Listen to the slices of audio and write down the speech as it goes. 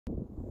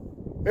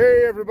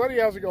Hey everybody,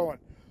 how's it going?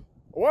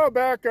 A while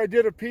back I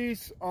did a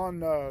piece on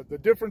the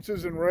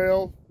differences in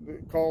rail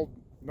called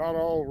 "Not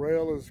All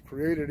Rail is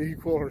Created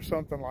Equal" or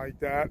something like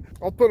that.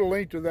 I'll put a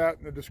link to that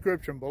in the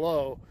description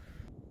below.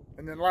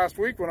 And then last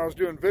week when I was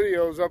doing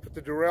videos up at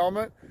the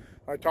derailment,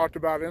 I talked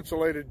about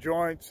insulated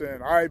joints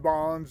and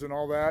I-bonds and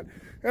all that.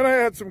 And I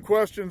had some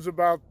questions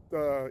about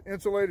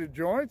insulated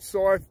joints,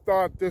 so I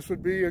thought this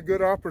would be a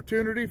good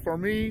opportunity for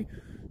me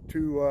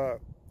to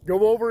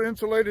go over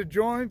insulated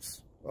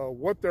joints,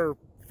 what their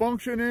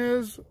function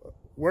is,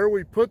 where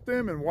we put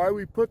them, and why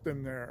we put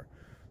them there.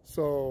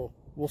 So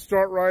we'll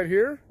start right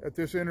here at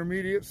this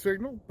intermediate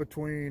signal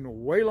between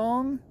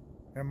Waylong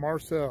and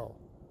Marcel.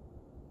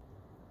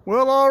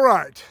 Well, all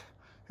right.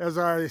 As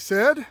I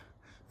said,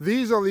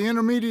 these are the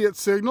intermediate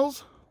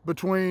signals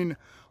between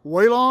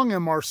Waylong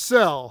and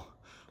Marcel.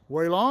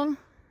 Waylong,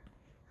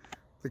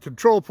 the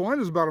control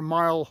point, is about a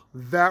mile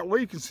that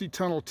way. You can see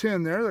tunnel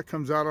 10 there that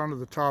comes out onto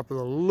the top of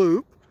the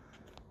loop.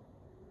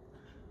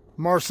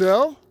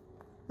 Marcel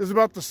is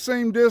about the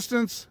same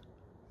distance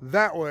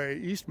that way,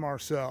 East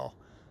Marcel.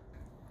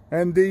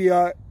 And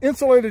the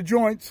insulated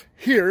joints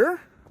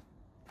here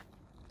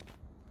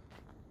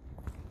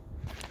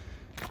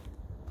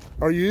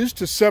are used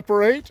to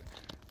separate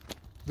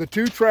the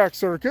two track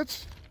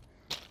circuits,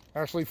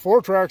 actually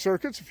 4 track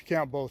circuits if you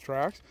count both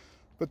tracks,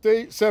 but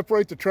they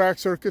separate the track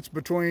circuits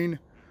between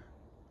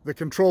the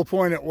control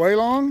point at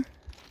Waylong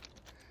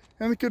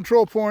and the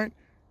control point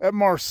at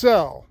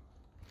Marcel.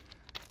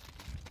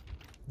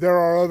 There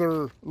are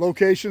other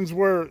locations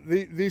where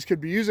these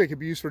could be used. They could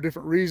be used for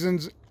different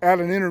reasons. At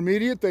an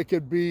intermediate, they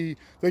could be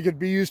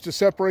used to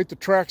separate the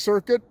track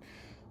circuit.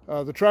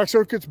 The track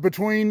circuits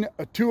between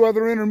 2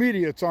 other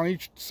intermediates on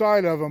each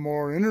side of them,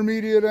 or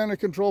intermediate and a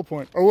control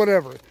point, or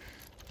whatever.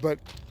 But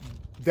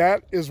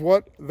that is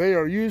what they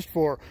are used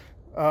for.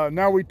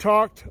 Now, we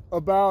talked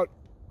about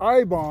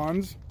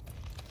I-bonds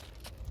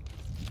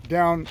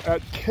down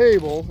at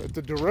cable at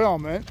the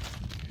derailment.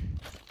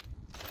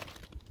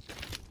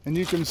 And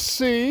you can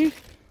see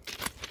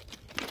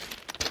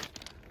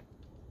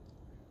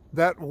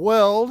that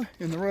weld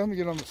in the rail. Let me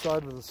get on the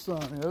side where the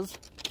sun is.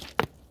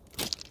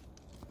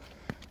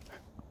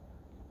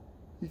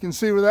 You can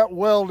see where that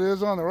weld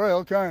is on the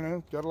rail, kind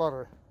of. Got a lot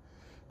of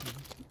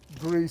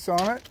grease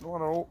on it, a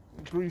lot of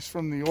grease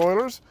from the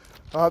oilers.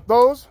 That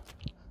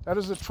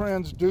is a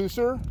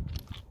transducer.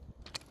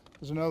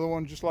 There's another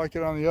one just like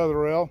it on the other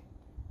rail.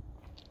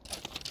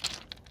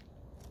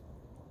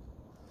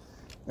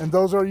 And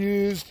those are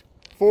used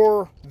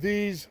for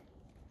these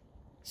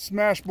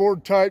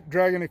smashboard type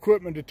dragon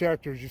equipment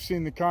detectors. You've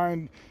seen the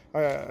kind.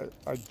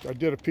 I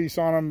did a piece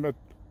on them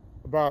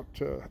about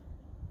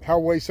how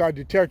wayside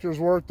detectors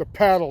work, the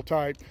paddle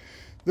type.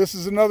 This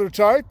is another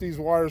type. These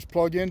wires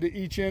plug into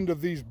each end of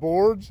these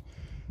boards,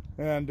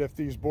 and if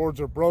these boards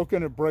are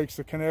broken, it breaks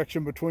the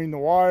connection between the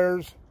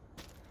wires,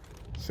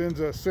 sends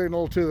a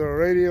signal to the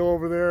radio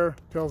over there,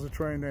 tells the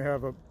train they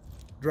have a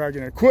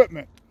dragon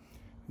equipment.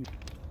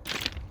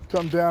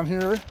 Come down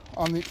here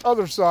on the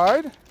other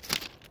side.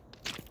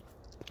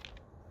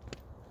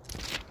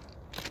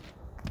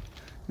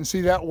 You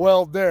see that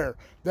weld there.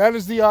 That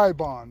is the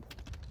I-bond.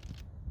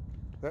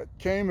 That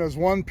came as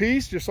one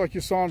piece, just like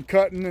you saw them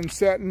cutting and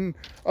setting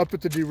up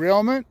at the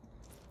derailment.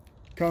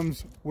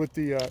 Comes with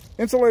the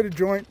insulated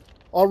joint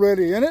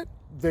already in it.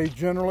 They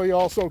generally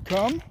also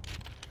come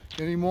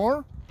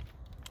anymore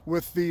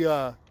with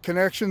the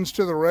connections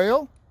to the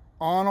rail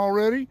on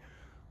already,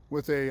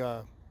 with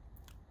a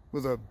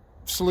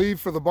sleeve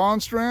for the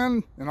bond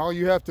strand, and all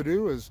you have to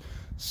do is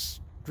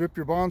strip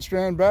your bond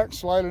strand back,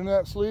 slide it in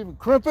that sleeve and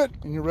crimp it,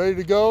 and you're ready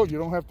to go. You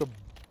don't have to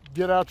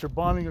get out your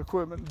bonding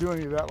equipment and do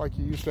any of that like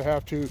you used to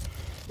have to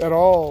at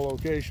all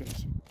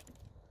locations.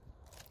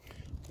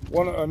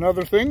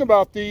 Another thing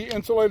about the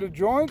insulated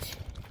joints,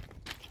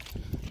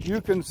 you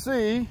can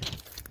see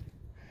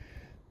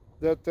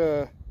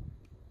that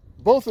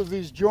both of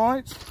these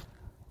joints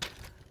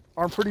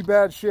are in pretty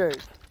bad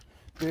shape.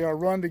 They are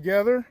run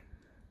together.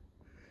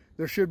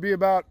 There should be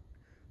about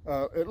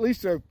at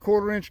least a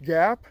 1/4 inch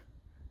gap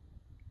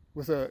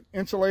with an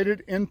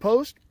insulated end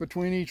post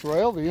between each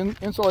rail. The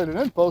insulated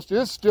end post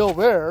is still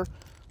there,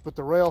 but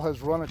the rail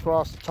has run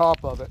across the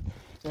top of it.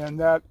 And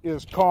that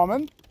is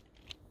common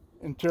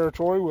in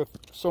territory with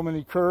so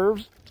many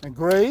curves and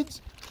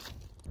grades.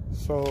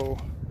 So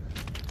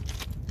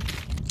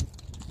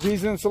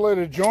these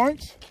insulated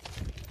joints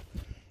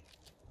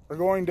are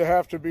going to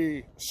have to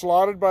be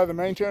slotted by the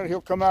maintainer.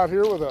 He'll come out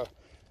here with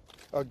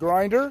a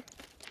grinder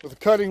with a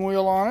cutting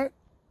wheel on it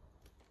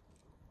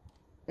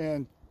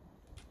and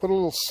put a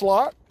little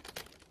slot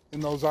in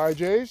those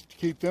IJs to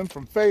keep them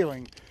from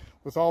failing.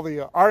 With all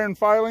the iron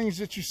filings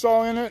that you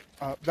saw in it,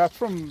 that's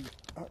from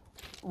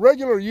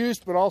regular use,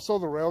 but also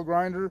the rail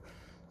grinder.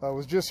 I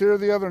was just here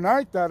the other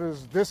night.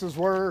 This is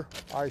where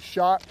I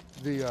shot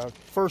the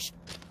first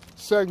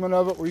segment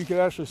of it where you could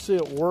actually see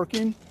it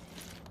working.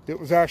 It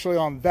was actually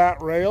on that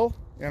rail,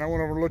 and I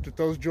went over and looked at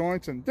those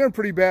joints, and they're in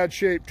pretty bad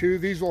shape too.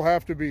 These will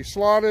have to be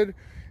slotted,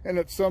 and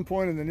at some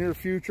point in the near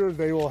future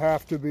they will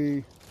have to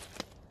be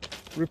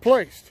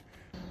replaced.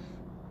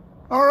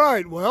 All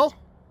right, well,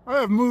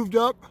 I have moved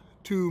up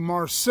to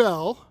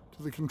Marcel,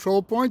 to the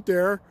control point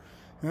there,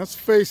 and that's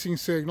the facing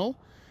signal.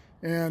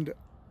 And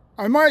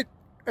I might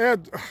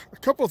add a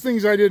couple of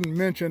things I didn't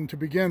mention to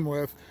begin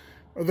with,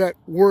 that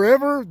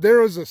wherever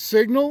there is a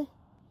signal,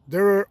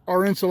 there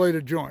are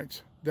insulated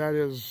joints. That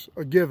is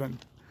a given.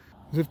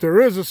 If there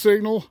is a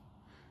signal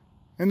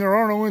and there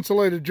are no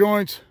insulated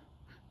joints,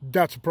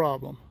 that's a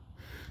problem.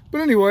 But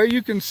anyway,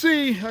 you can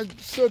see, I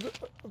said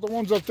the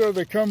ones up there,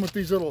 they come with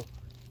these little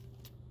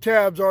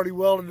tabs already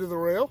welded to the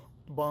rail,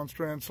 bond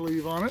strand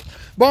sleeve on it.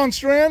 Bond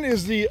strand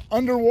is the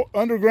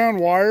underground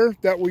wire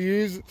that we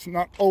use. It's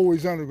not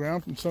always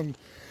underground. For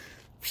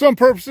some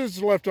purposes,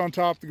 it's left on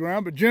top of the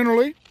ground, but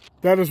generally,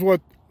 that is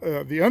what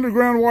the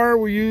underground wire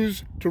we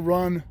use to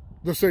run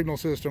the signal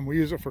system. We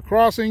use it for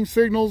crossing,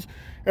 signals,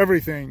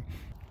 everything.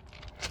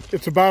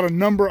 It's about a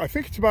number, I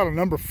think it's about a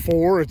number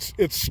 4.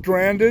 It's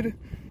stranded.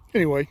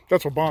 Anyway,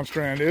 that's what bond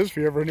strand is. If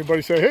you ever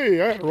anybody say, hey,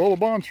 I had to roll a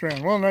bond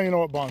strand. Well, now you know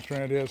what bond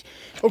strand is.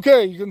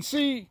 Okay, you can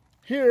see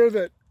here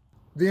that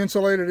the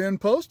insulated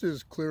end post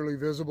is clearly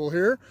visible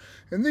here.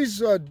 And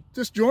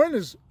this joint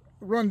is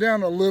run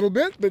down a little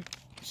bit, but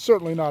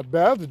certainly not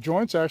bad. The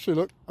joints actually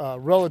look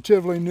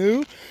relatively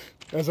new.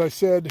 As I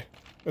said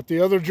at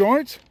the other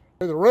joints,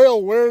 the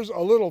rail wears a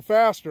little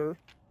faster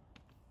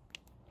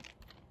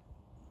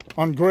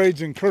on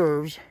grades and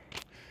curves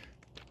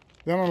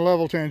than on a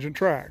level tangent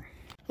track.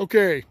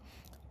 Okay,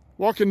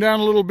 walking down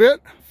a little bit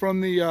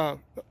from the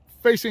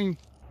facing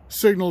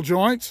signal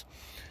joints.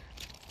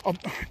 I'm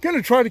going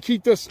to try to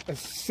keep this as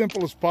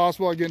simple as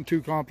possible. I'm getting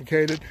too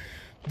complicated.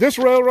 This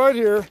rail right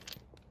here,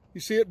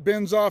 you see it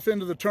bends off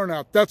into the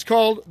turnout. That's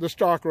called the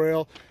stock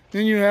rail.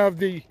 Then you have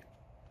the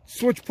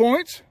switch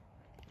points,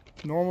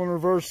 normal and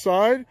reverse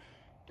side,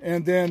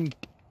 and then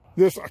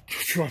this, I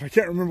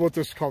can't remember what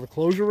this is called, the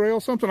closure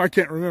rail, something, I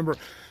can't remember.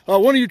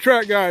 One of you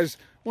track guys,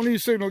 one of you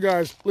signal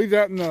guys, leave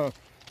that in the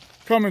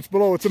comments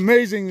below. It's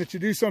amazing that you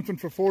do something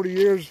for 40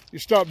 years, you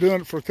stop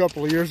doing it for a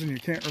couple of years and you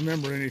can't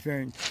remember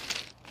anything.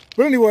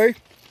 But anyway,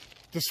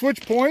 the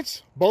switch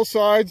points, both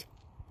sides,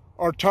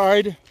 are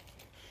tied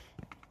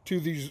to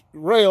these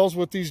rails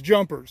with these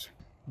jumpers.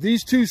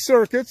 These two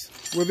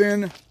circuits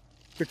within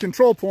the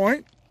control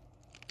point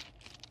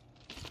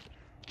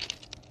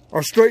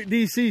are straight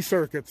DC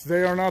circuits.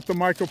 They are not the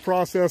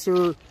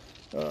microprocessor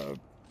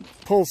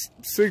pulse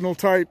signal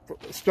type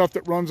stuff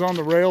that runs on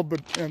the rail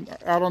and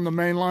out on the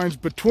main lines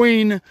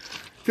between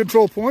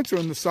control points or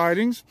in the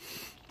sidings.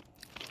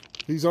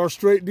 These are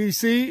straight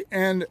DC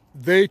and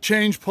they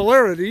change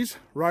polarities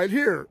right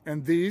here.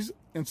 And these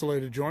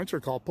insulated joints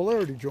are called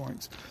polarity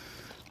joints.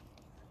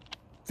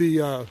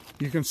 You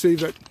can see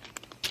that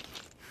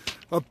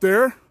up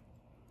there,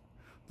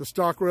 the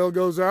stock rail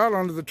goes out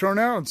onto the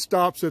turnout and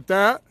stops at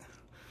that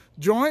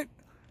joint.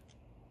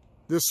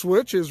 This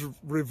switch is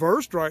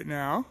reversed right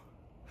now,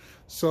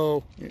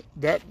 so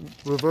that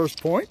reverse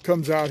point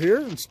comes out here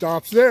and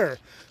stops there.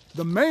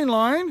 The main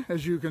line,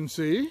 as you can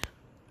see,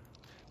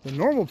 the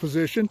normal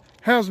position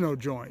has no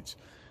joints,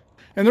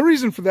 and the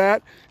reason for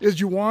that is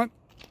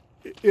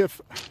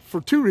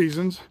for two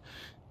reasons.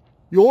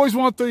 You always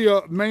want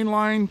the main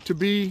line to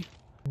be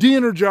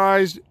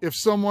de-energized if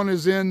someone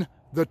is in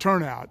the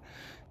turnout.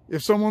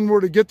 If someone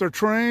were to get their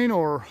train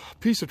or a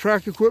piece of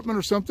track equipment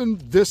or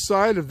something this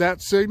side of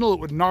that signal, it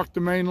would knock the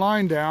main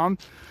line down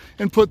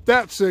and put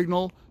that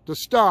signal to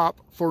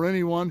stop for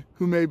anyone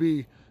who may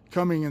be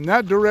coming in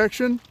that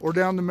direction or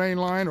down the main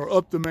line or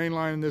up the main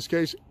line, in this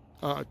case,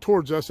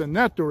 towards us in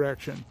that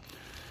direction.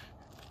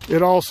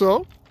 It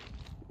also,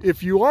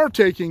 if you are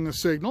taking the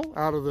signal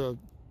out of the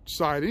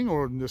siding,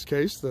 or in this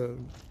case, the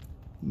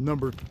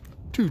number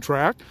 2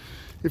 track,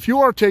 if you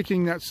are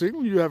taking that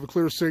signal, you have a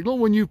clear signal.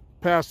 When you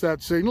pass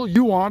that signal,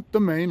 you want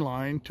the main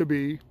line to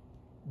be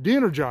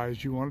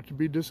de-energized. You want it to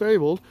be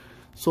disabled,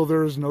 so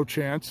there is no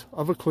chance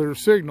of a clear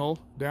signal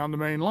down the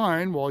main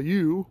line while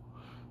you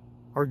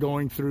are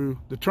going through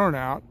the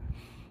turnout.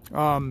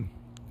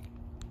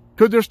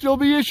 Could there still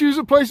be issues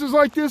at places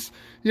like this?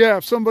 Yeah,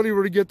 if somebody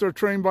were to get their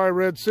train by a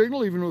red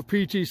signal, even with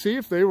PTC,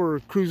 if they were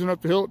cruising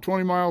up the hill at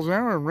 20 miles an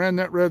hour and ran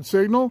that red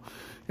signal,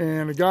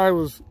 and a guy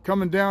was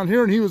coming down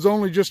here and he was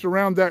only just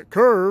around that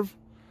curve,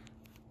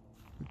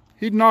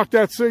 he'd knock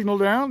that signal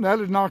down,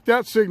 that'd knock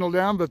that signal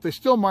down, but they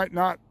still might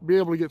not be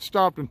able to get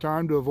stopped in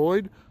time to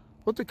avoid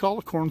what they call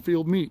a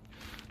cornfield meet.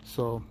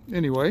 So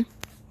anyway,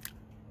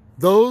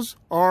 those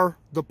are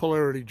the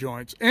polarity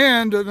joints.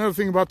 And another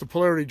thing about the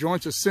polarity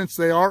joints is, since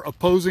they are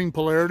opposing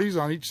polarities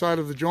on each side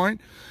of the joint,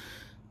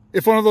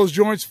 if one of those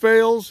joints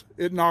fails,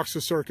 it knocks the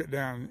circuit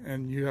down,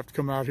 and you have to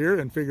come out here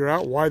and figure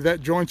out why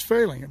that joint's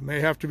failing. It may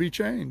have to be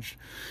changed.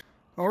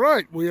 All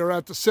right, we are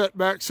at the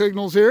setback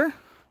signals here.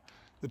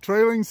 The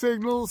trailing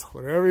signals,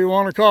 whatever you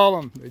want to call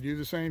them, they do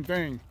the same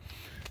thing.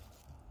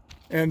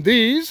 And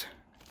these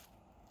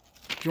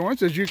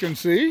joints, as you can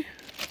see,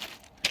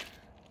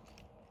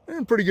 they're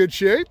in pretty good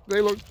shape. They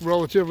look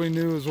relatively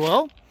new as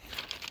well.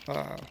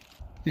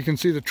 You can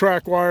see the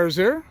track wires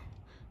there,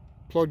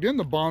 plugged in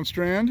the bond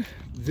strand.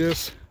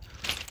 This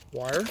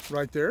wire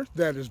right there,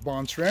 that is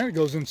bond strand. It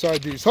goes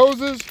inside these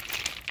hoses.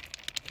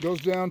 goes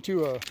down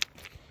to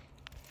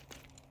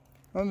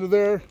under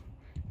there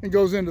and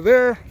goes into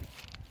there,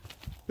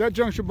 that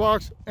junction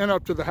box, and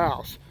up to the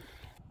house.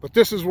 But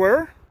this is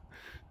where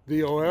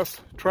the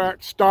OS track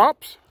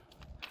stops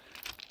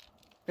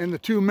and the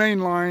two main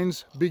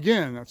lines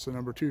begin. That's the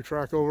number 2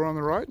 track over on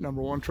the right,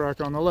 number 1 track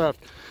on the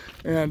left.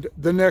 And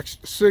the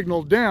next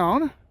signal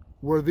down,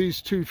 where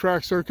these 2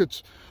 track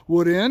circuits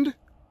would end,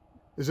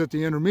 is at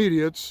the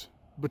intermediates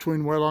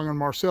between Wailong and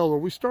Marcel, where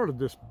we started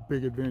this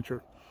big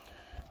adventure.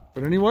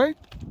 But anyway,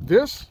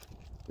 this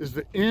is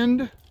the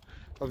end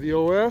of the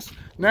OS.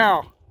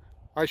 Now,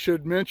 I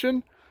should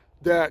mention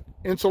that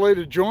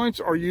insulated joints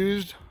are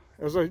used,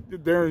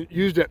 they're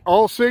used at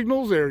all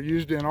signals. They're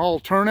used in all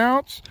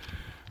turnouts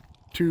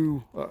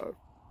to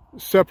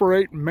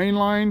separate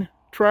mainline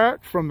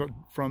track from the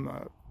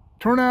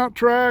turnout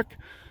track.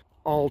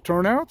 All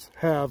turnouts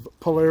have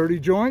polarity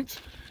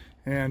joints,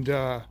 and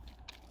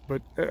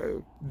but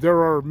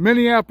there are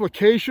many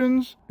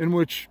applications in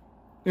which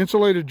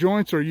insulated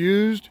joints are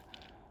used,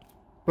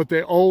 but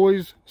they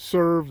always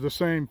serve the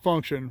same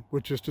function,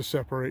 which is to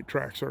separate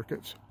track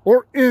circuits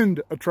or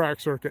end a track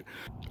circuit.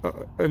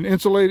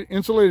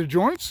 Insulated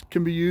joints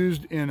can be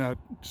used in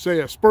say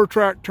a spur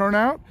track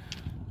turnout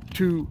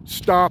to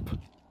stop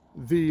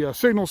the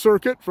signal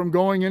circuit from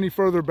going any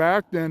further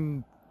back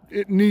than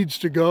it needs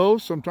to go.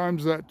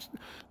 Sometimes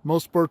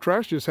most spur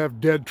tracks just have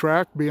dead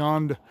track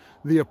beyond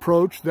the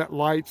approach that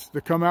lights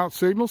the come out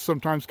signals.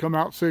 Sometimes come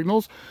out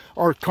signals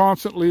are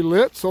constantly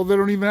lit, so they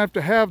don't even have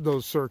to have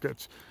those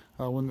circuits.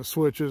 When the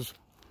switch is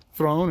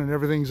thrown and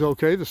everything's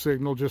okay, the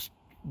signal just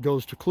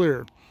goes to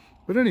clear.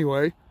 But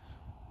anyway,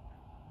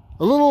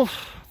 a little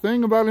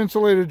thing about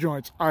insulated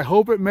joints. I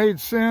hope it made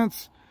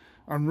sense.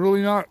 I'm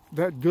really not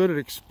that good at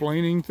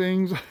explaining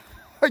things.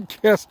 I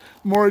guess the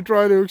more I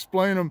try to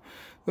explain them,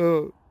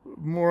 the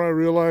more I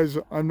realize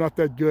I'm not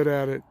that good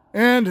at it.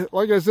 And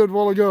like I said a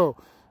while ago,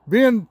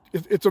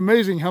 it's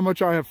amazing how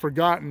much I have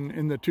forgotten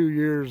in the 2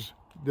 years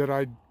that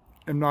I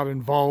am not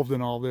involved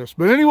in all this.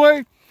 But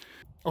anyway,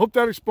 I hope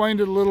that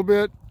explained it a little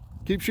bit.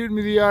 Keep shooting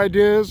me the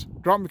ideas.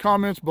 Drop me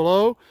comments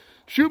below.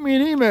 Shoot me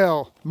an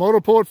email,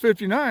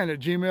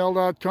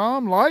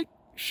 motopoet59@gmail.com. Like,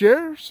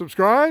 share,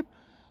 subscribe.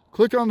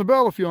 Click on the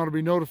bell if you want to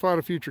be notified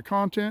of future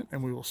content,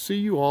 and we will see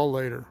you all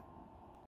later.